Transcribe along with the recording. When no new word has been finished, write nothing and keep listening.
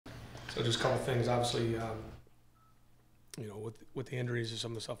So just a couple things, obviously, you know, with the injuries and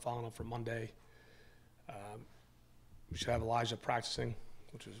some of the stuff following up for Monday, we should have Elijah practicing,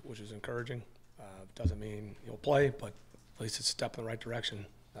 which is encouraging. Doesn't mean he'll play, but at least it's a step in the right direction.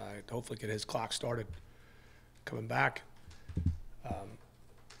 Hopefully get his clock started coming back.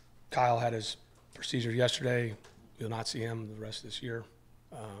 Kyle had his procedure yesterday. We'll not see him the rest of this year.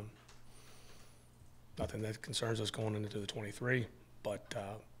 Nothing that concerns us going into the 23, but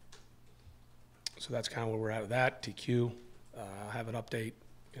so that's kind of where we're at with that. TQ, I'll have an update,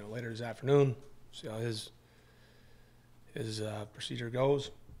 you know, later this afternoon. See how his procedure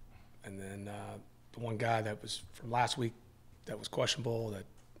goes, and then the one guy that was from last week that was questionable that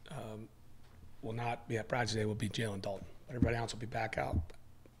will not be at practice today will be Jalen Dalton. Everybody else will be back out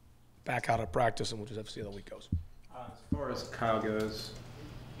of practice, and we'll just have to see how the week goes. As far as Kyle goes,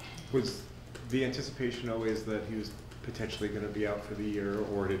 was the anticipation always that he was potentially going to be out for the year,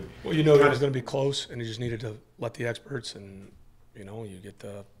 or did? Well, you know he was going to be close, and he just needed to let the experts, and you know, you get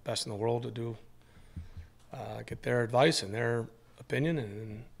the best in the world to do, get their advice and their opinion,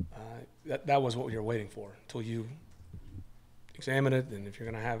 and that was what we were waiting for until you examine it. And if you're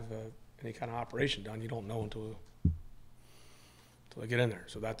going to have any kind of operation done, you don't know until they get in there.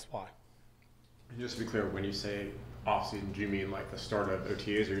 So that's why. And just to be clear, when you say off-season, do you mean like the start of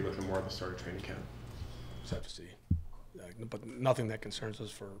OTAs, or are you looking more at the start of training camp? Just have to see. But nothing that concerns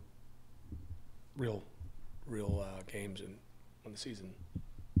us for real games and on the season.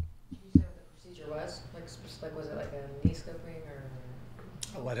 Did you say what the procedure was? Like was it like a knee scoping or?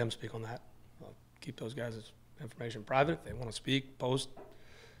 I'll let him speak on that. I'll keep those guys' information private. If they want to speak, post,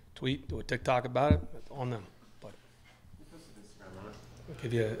 tweet, do a TikTok about it, that's on them. But I'll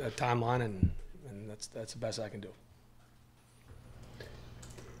give you a timeline, and that's the best I can do.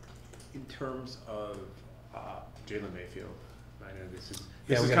 In terms of Jalen Mayfield, I know this is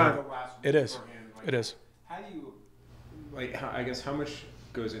kind of the last. It is. For him. Like, It is. How do you, like? I guess how much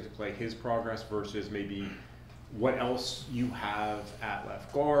goes into play his progress versus maybe what else you have at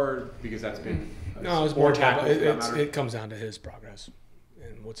left guard, because that's been No, it's more it comes down to his progress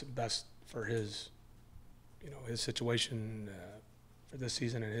and what's best for his, you know, his situation for this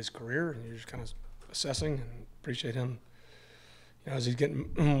season and his career, and you're just kind of assessing and appreciate him. You know, as he's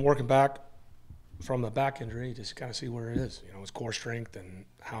getting working back from the back injury, just kind of see where it is. You know, his core strength and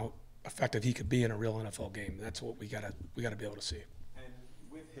how effective he could be in a real NFL game. That's what we gotta be able to see. And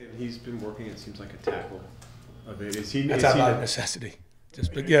with him, he's been working. It seems like a tackle of it. Is he? That's out of necessity.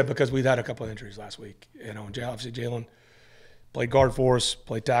 Because we've had a couple of injuries last week. You know, and obviously Jalen played guard for us,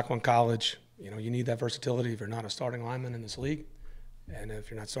 played tackle in college. You know, you need that versatility if you're not a starting lineman in this league, and if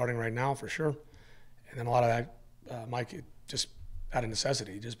you're not starting right now, for sure. And then a lot of that, Mike, just out of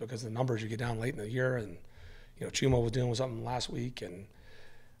necessity, just because of the numbers you get down late in the year, and you know, Chuma was dealing with something last week, and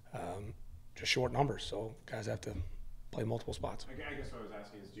just short numbers, so guys have to play multiple spots. I guess what I was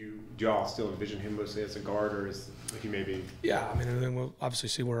asking is, do y'all still envision him mostly as a guard, or is he maybe? Yeah, I mean, and then we'll obviously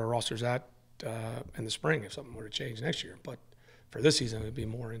see where our roster's at in the spring if something were to change next year. But for this season, it would be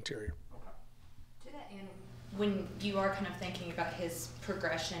more interior. To that end, when you are kind of thinking about his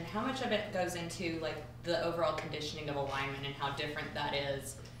progression, how much of it goes into like the overall conditioning of a lineman and how different that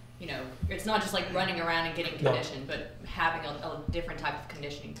is? You know, it's not just like running around and getting conditioned, but having a different type of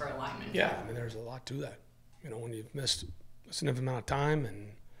conditioning for a lineman. Yeah, I mean, there's a lot to that. You know, when you've missed a significant amount of time,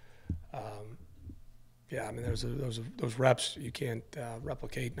 and yeah, I mean, there's those reps you can't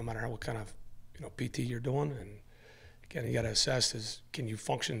replicate no matter what kind of, you know, PT you're doing. And again, you got to assess is, can you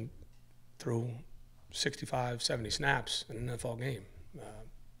function through 65, 70 snaps in an NFL game,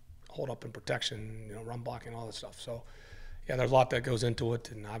 hold up in protection, you know, run blocking, all that stuff. So yeah, there's a lot that goes into it,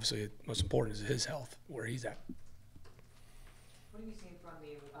 and obviously most important is his health, where he's at. What have you seen from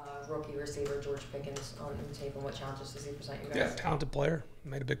the rookie receiver George Pickens on the tape, and what challenges does he present you guys? Yeah, talented player.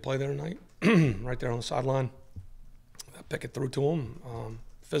 Made a big play there tonight, right there on the sideline. Pick it through to him.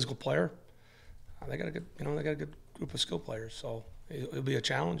 Physical player. They got a good group of skill players. So it'll be a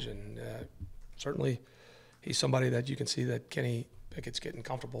challenge, and certainly he's somebody that you can see that Kenny Pickett's getting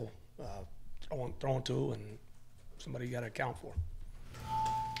comfortable throwing to, and somebody you got to account for.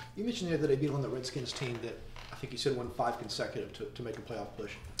 You mentioned the other day being on the Redskins team that I think you said won 5 consecutive to make a playoff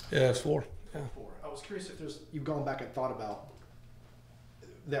push. Yeah, it's 4. Yeah. 4. I was curious if you've gone back and thought about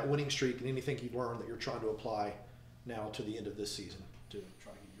that winning streak and anything you've learned that you're trying to apply now to the end of this season to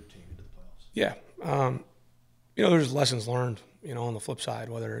try to get your team into the playoffs. Yeah. You know, there's lessons learned, you know, on the flip side,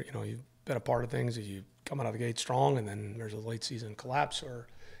 whether, you know, you've been a part of things, that you come out of the gate strong and then there's a late season collapse, or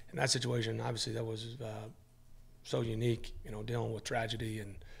in that situation, obviously that was so unique, you know, dealing with tragedy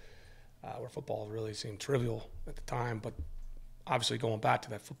and where football really seemed trivial at the time. But obviously going back to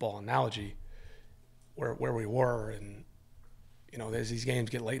that football analogy, where we were, and as these games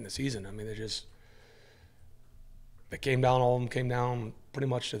get late in the season, I mean, they came down. All of them came down pretty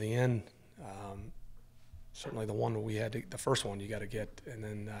much to the end. Certainly the one we had, the first one you got to get, and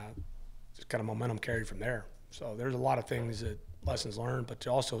then just kind of momentum carried from there. So there's a lot of things lessons learned, but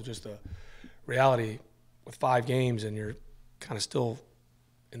also just the reality with 5 games and you're kind of still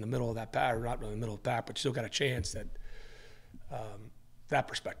in the middle of that pack, or not really in the middle of the pack, but you still got a chance that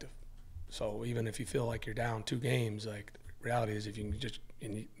perspective. So even if you feel like you're down 2 games, like the reality is if you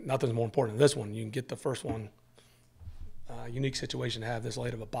can nothing's more important than this one. You can get the first one, unique situation to have this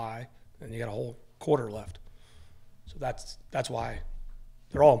late of a bye, and you got a whole quarter left. So that's why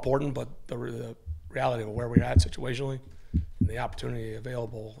they're all important, but the reality of where we're at situationally and the opportunity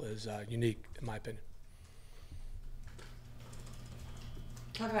available is unique, in my opinion.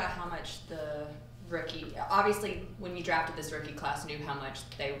 Talk about how much the rookie, obviously when you drafted this rookie class, knew how much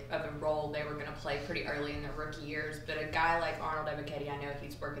of a role they were going to play pretty early in their rookie years, but a guy like Arnold Ebiketie, I know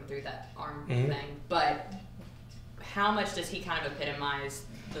he's working through that arm thing, but how much does he kind of epitomize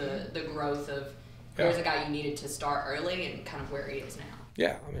the growth of here's a guy you needed to start early and kind of where he is now?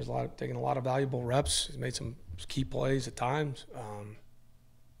 Yeah, I mean, he's taking a lot of valuable reps. He's made some key plays at times,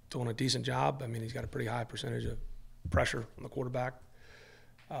 doing a decent job. I mean, he's got a pretty high percentage of pressure on the quarterback.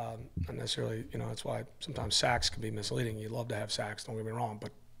 Not necessarily, that's why sometimes sacks can be misleading. You love to have sacks, don't get me wrong,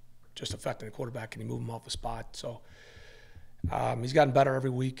 but just affecting the quarterback, can you move him off the spot? So he's gotten better every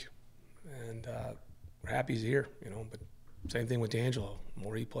week, and we're happy he's here, but same thing with D'Angelo. The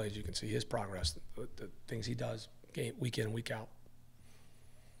more he plays, you can see his progress, the things he does week in and week out.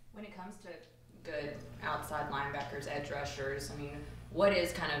 When it comes to good outside linebackers, edge rushers, I mean, what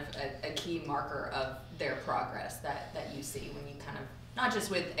is kind of a key marker of their progress that you see when you kind of, not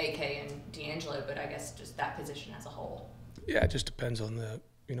just with AK and D'Angelo, but I guess just that position as a whole? Yeah, it just depends on the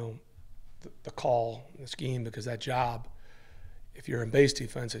call, the scheme, because that job, if you're in base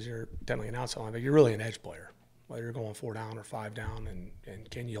defenses, you're definitely an outside linebacker, you're really an edge player, whether you're going 4 down or 5 down, and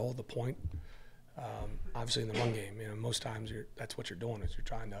can you hold the point? Obviously in the run game, most times that's what you're doing, is you're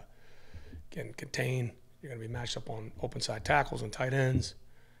trying to contain. You're going to be matched up on open side tackles and tight ends.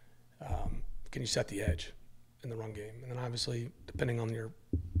 Can you set the edge in the run game? And then obviously, depending on your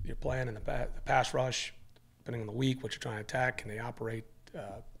plan and the pass rush, depending on the week, what you're trying to attack, can they operate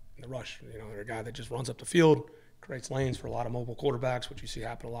in the rush? They're a guy that just runs up the field, creates lanes for a lot of mobile quarterbacks, which you see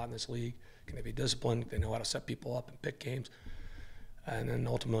happen a lot in this league. Can they be disciplined? They know how to set people up and pick games. And then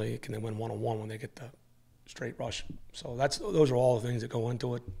ultimately, can they win one-on-one when they get the straight rush? So those are all the things that go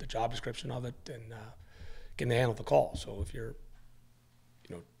into it, the job description of it, and can they handle the call? So if you're,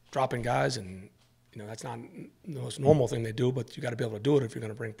 dropping guys, and that's not the most normal thing they do, but you got to be able to do it if you're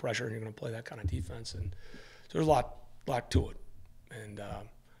going to bring pressure and you're going to play that kind of defense. And so there's a lot to it. And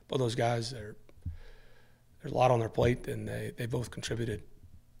both those guys, there's a lot on their plate, and they both contributed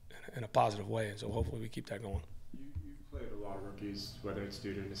in a positive way. And so hopefully we keep that going. You've played a lot of rookies, whether it's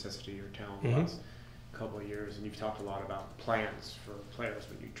due to necessity or talent, the last couple of years, and you've talked a lot about plans for players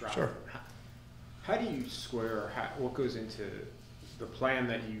when you draft them. How do you square what goes into the plan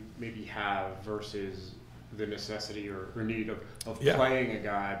that you maybe have versus the necessity or need of playing a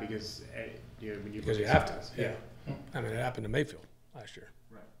guy because when you have to. Yeah. I mean, it happened to Mayfield last year,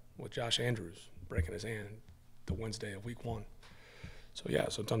 right, with Josh Andrews breaking his hand the Wednesday of week 1. So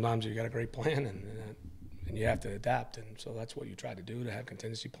so sometimes you got a great plan and you have to adapt, and so that's what you try to do, to have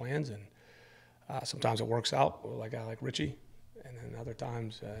contingency plans, and sometimes it works out, like a guy like Richie, and then other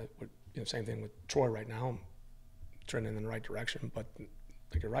times, same thing with Troy right now. I'm trending in the right direction, but I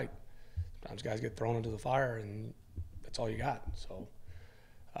think you're right. Sometimes guys get thrown into the fire, and that's all you got. So,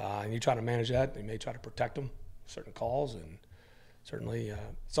 and you try to manage that. You may try to protect them, certain calls, and certainly at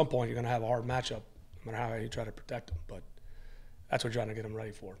some point you're going to have a hard matchup, no matter how you try to protect them. But that's what you're trying to get them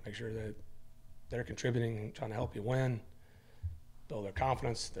ready for. Make sure that they're contributing and trying to help you win, build their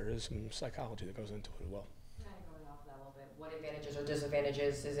confidence. There is some psychology that goes into it as well. Going off that a little bit, what advantages or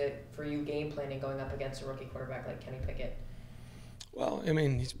disadvantages is it for you game planning going up against a rookie quarterback like Kenny Pickett? Well, I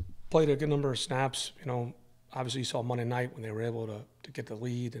mean, he's played a good number of snaps. Obviously you saw Monday night when they were able to get the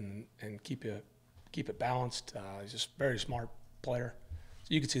lead and keep it balanced. He's just a very smart player.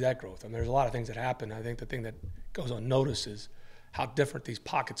 So you can see that growth. I mean, there's a lot of things that happen. I think the thing that goes unnoticed is how different these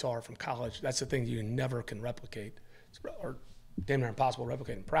pockets are from college. That's the thing you never can replicate, or damn near impossible to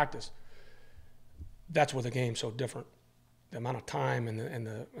replicate in practice. That's where the game's so different. The amount of time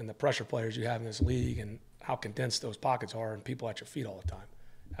and the pressure players you have in this league, and how condensed those pockets are, and people at your feet all the time.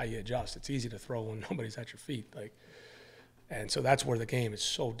 How you adjust. It's easy to throw when nobody's at your feet. And so that's where the game is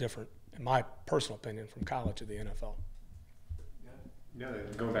so different, in my personal opinion, from college to the NFL. Now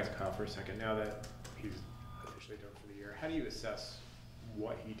that, going back to Kyle for a second, now that he's officially done for the year, how do you assess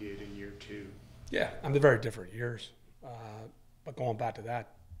what he did in year 2? Yeah, I mean, they're very different years. But going back to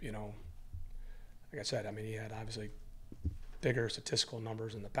that, you know, like I said, I mean, he had obviously bigger statistical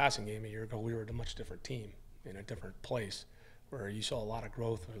numbers in the passing game a year ago. We were a much different team in a different place where you saw a lot of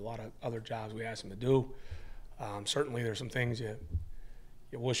growth, a lot of other jobs we asked him to do. Certainly there's some things you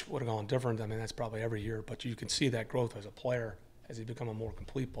wish would have gone different. I mean, that's probably every year, but you can see that growth as a player as he become a more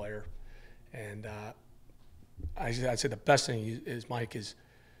complete player. And I'd say the best thing is, Mike, is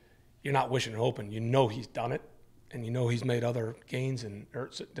you're not wishing and hoping. You know he's done it, and you know he's made other gains in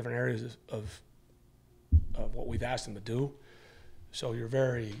different areas of what we've asked him to do. So you're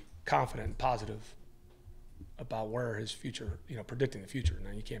very confident and positive about where his future, you know, predicting the future.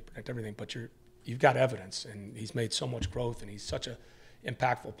 Now, you can't predict everything, but you've got evidence, and he's made so much growth, and he's such a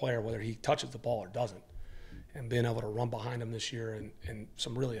impactful player, whether he touches the ball or doesn't. And being able to run behind him this year and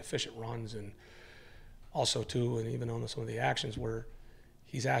some really efficient runs, and also, too, and even on some of the actions where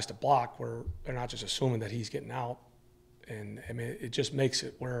he's asked to block, where they're not just assuming that he's getting out. And, I mean, it just makes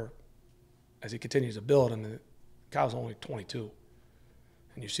it where, as he continues to build, and Kyle's only 22.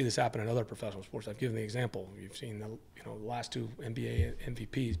 And you see this happen in other professional sports. I've given the example. You've seen the last 2 NBA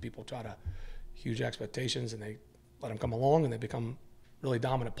MVPs. People try to huge expectations, and they let them come along, and they become really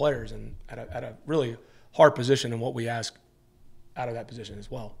dominant players, and at a really hard position in what we ask out of that position as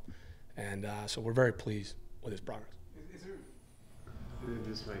well. And so we're very pleased with his progress.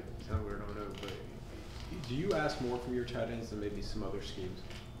 This might sound weird, I don't know, but do you ask more from your tight ends than maybe some other schemes?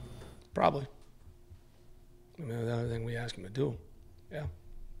 Probably. I mean, the other thing we ask him to do, yeah.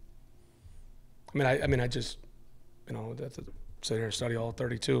 I mean, I just, you know, that's sit here and study all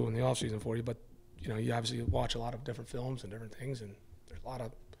 32 in the off season for you, but you know, you obviously watch a lot of different films and different things, and there's a lot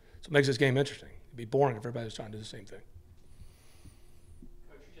of, so it makes this game interesting. It'd be boring if everybody was trying to do the same thing.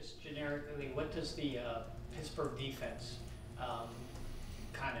 Coach, just generically, what does the Pittsburgh defense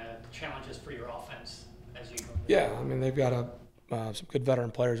kind of challenges for your offense as you go? Yeah, I mean, they've got some good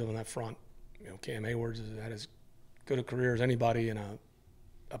veteran players on that front. You know, Cam Hayward's had as good a career as anybody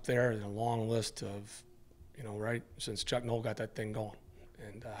up there in a long list of, you know, right since Chuck Noll got that thing going.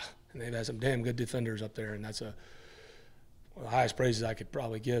 And they've had some damn good defenders up there, and that's one of the highest praises I could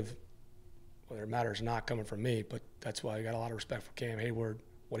probably give, whether it matters or not coming from me, but that's why I got a lot of respect for Cam Hayward,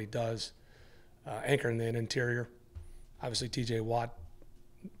 what he does, anchoring the interior. Obviously, T.J. Watt,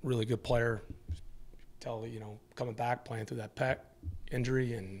 really good player. Tell, you know, coming back, playing through that pec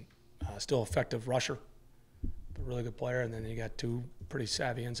injury, and still effective rusher, but really good player. And then you got 2 pretty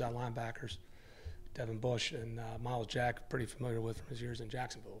savvy inside linebackers, Devin Bush and Miles Jack, pretty familiar with from his years in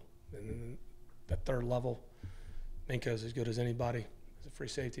Jacksonville. And then that third level, Minka is as good as anybody as a free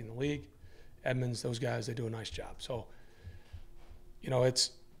safety in the league. Edmonds, those guys, they do a nice job. So, you know,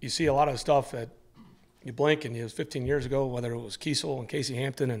 you see a lot of stuff that you blink, and it was 15 years ago, whether it was Kiesel and Casey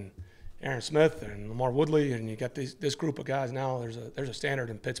Hampton and Aaron Smith and Lamar Woodley, and you got this group of guys now. There's a standard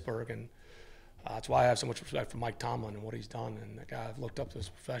in Pittsburgh, and that's why I have so much respect for Mike Tomlin and what he's done, and the guy I've looked up to his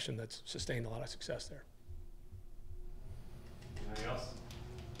profession that's sustained a lot of success there. Anything else?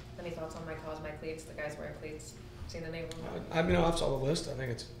 Any thoughts on Mike Hawes, Mike Cleats, the guys wearing cleats? Seen the name of them? I mean, I've saw the list. I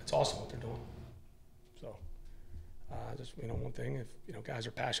think it's awesome what they're doing. So, just, you know, one thing, if, you know, guys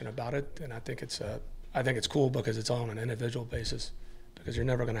are passionate about it, and I think it's cool because it's on an individual basis, because you're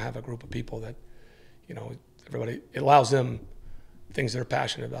never going to have a group of people that, you know, everybody, it allows them things they're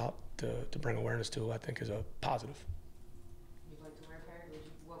passionate about to bring awareness to, I think is a positive. You'd like to wear a pair?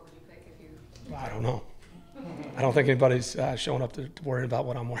 What would you pick if you? I don't know. I don't think anybody's showing up to worry about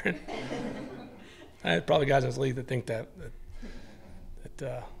what I'm wearing. Probably guys in this league that think that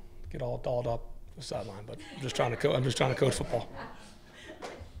get all dolled up the sideline, but I'm just trying to coach football.